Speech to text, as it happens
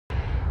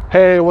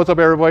Hey, what's up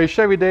everybody?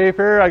 Chevy Dave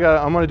here.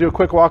 I'm gonna do a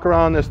quick walk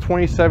around this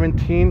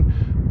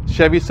 2017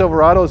 Chevy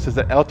Silverado. This is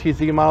the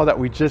LTZ model that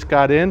we just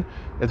got in.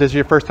 If this is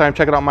your first time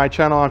checking out my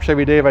channel, I'm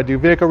Chevy Dave. I do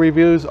vehicle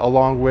reviews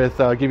along with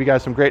give you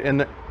guys some great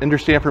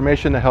industry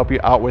information to help you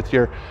out with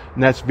your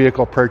next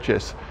vehicle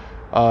purchase.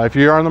 If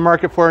you're on the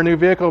market for a new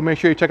vehicle, make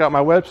sure you check out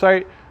my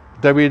website,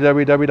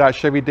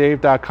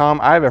 www.chevydave.com.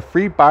 I have a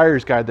free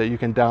buyer's guide that you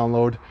can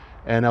download,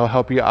 and it'll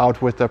help you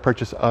out with the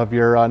purchase of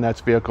your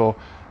next vehicle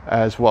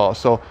as well.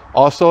 So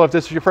also, if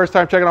this is your first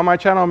time checking out my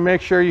channel,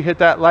 make sure you hit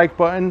that like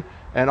button,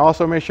 and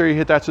also make sure you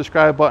hit that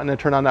subscribe button and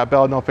turn on that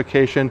bell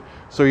notification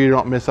so you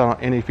don't miss out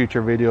on any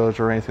future videos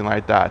or anything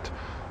like that.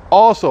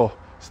 Also,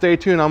 stay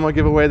tuned. I'm going to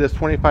give away this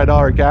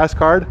 $25 gas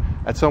card.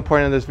 At some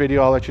point in this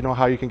video, I'll let you know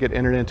how you can get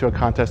entered into a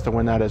contest to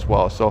win that as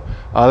well. So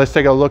let's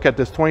take a look at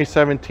this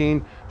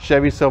 2017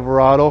 Chevy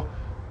Silverado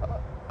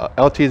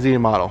LTZ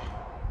model.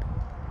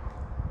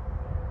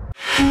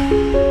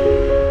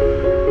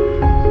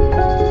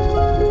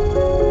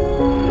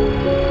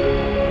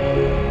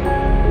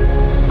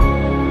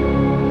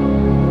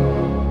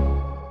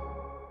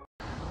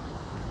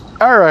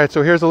 All right,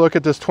 so here's a look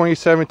at this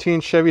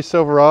 2017 Chevy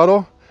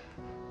Silverado.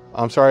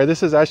 I'm sorry,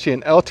 this is actually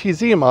an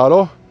LTZ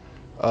model.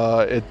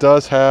 It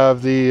does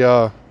have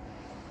the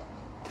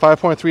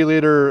 5.3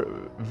 liter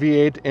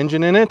V8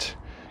 engine in it.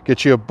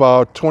 Gets you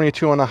about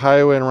 22 on the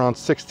highway and around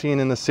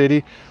 16 in the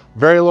city.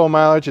 Very low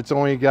mileage. It's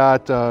only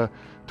got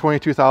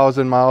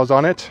 22,000 miles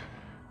on it.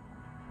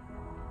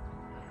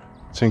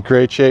 It's in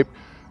great shape.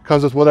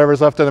 Comes with whatever's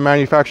left of the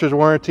manufacturer's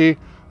warranty,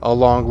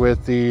 along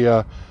with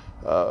the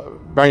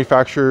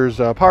manufacturer's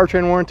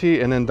powertrain warranty,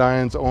 and then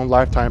Diane's own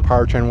lifetime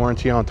powertrain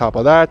warranty on top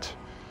of that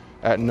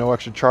at no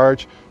extra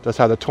charge. Does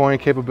have the towing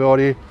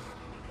capability.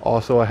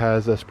 Also, it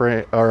has a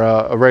spray or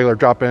a regular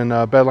drop-in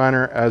bed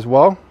liner as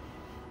well.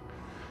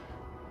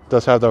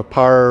 Does have the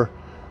power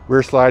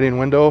rear sliding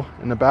window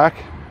in the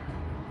back.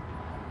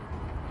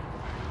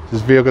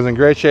 This vehicle is in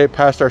great shape,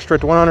 passed our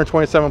strict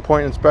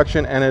 127-point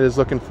inspection, and it is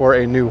looking for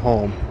a new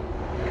home.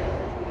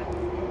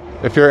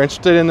 If you're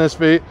interested in this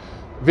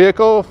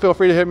vehicle, feel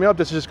free to hit me up.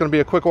 This is just going to be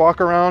a quick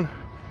walk around.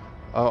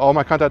 All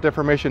my contact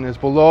information is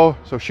below,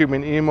 so shoot me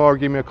an email or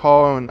give me a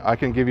call and I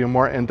can give you a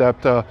more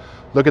in-depth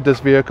look at this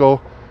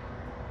vehicle,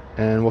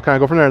 and we'll kind of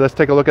go from there. Let's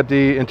take a look at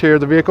the interior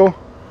of the vehicle.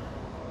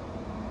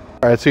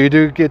 All right, so you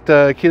do get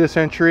keyless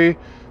entry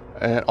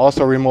and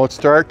also remote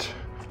start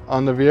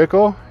on the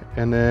vehicle,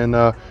 and then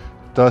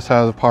does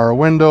have the power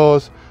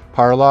windows,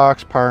 power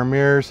locks, power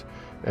mirrors,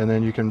 and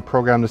then you can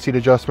program the seat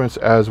adjustments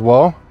as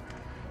well.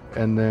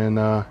 And then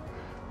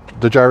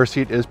the driver's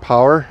seat is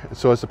power,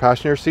 so is the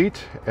passenger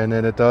seat, and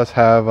then it does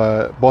have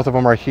both of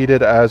them are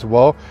heated as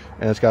well,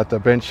 and it's got the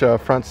bench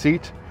front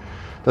seat.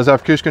 Does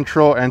have cruise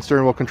control and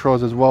steering wheel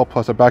controls as well,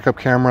 plus a backup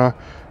camera,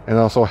 and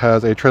also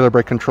has a trailer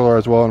brake controller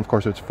as well, and of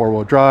course it's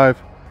four-wheel drive.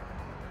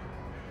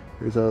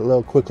 Here's a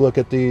little quick look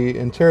at the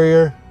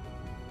interior.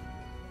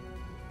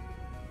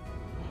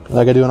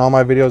 Like I do in all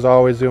my videos, I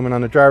always zoom in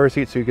on the driver's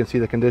seat so you can see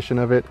the condition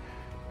of it,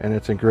 and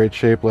it's in great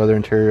shape. Leather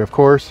interior, of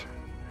course.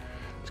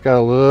 It's got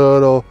a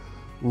little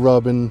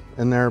rubbing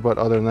in there, but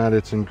other than that,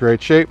 it's in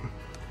great shape.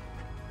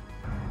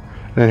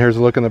 And then here's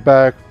a look in the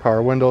back.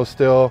 Power windows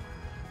still.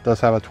 Does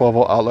have a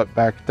 12-volt outlet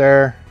back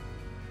there,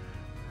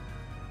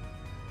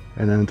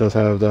 and then it does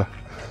have the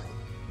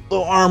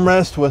little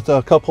armrest with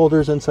cup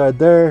holders inside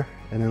there.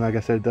 And then, like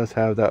I said, it does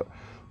have that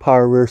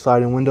power rear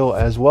sliding window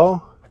as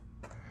well.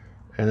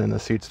 And then the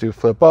seats do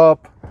flip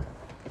up.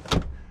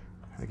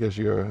 It gives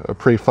you a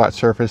pretty flat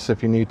surface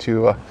if you need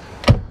to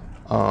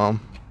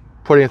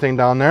put anything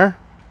down there.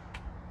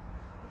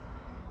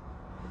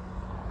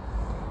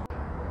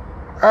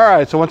 All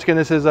right, so once again,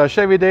 this is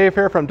Chevy Dave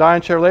here from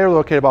Diane Chevrolet. We're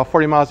located about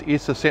 40 miles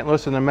east of St.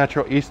 Louis in the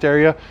Metro East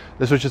area.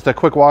 This was just a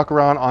quick walk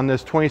around on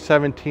this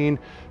 2017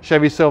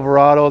 Chevy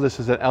Silverado. This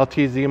is an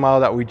LTZ model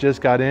that we just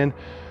got in.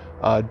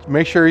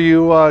 Make sure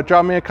you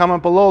drop me a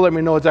comment below. Let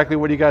me know exactly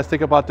what you guys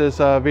think about this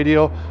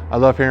video. I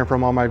love hearing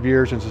from all my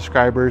viewers and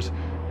subscribers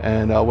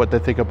and what they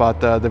think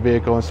about the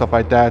vehicle and stuff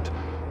like that.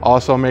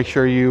 Also, make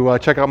sure you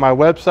check out my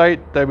website,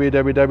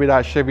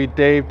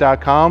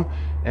 www.chevydave.com,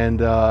 and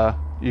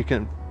you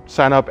can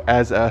sign up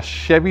as a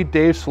Chevy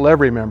Dave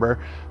celebrity member.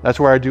 That's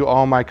where I do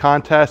all my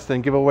contests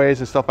and giveaways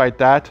and stuff like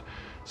that.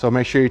 So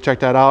make sure you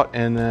check that out,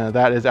 and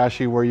that is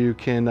actually where you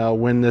can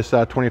win this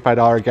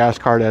 $25 gas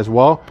card as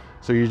well.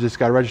 So you just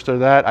got to register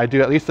that. I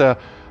do at least a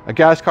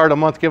gas card a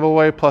month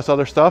giveaway plus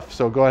other stuff.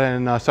 So go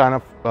ahead and sign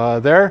up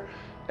there,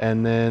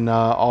 and then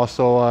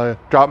also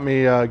give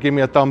me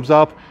a thumbs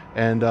up,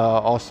 and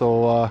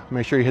also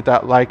make sure you hit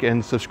that like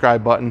and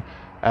subscribe button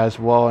as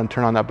well, and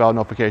turn on that bell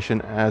notification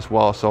as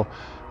well. So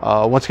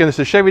once again, this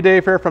is Chevy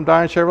Dave here from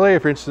Diane Chevrolet.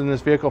 If you're interested in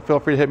this vehicle, feel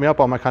free to hit me up.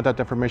 All my contact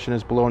information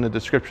is below in the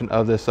description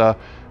of this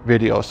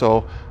video.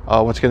 So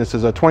once again, this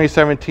is a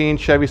 2017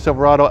 Chevy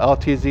Silverado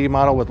LTZ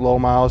model with low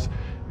miles,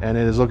 and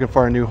it is looking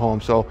for a new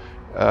home. So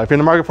if you're in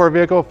the market for a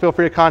vehicle, feel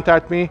free to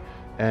contact me,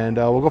 and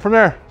we'll go from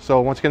there. So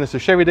once again, this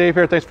is Chevy Dave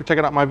here. Thanks for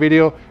checking out my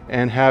video,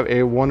 and have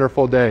a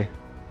wonderful day.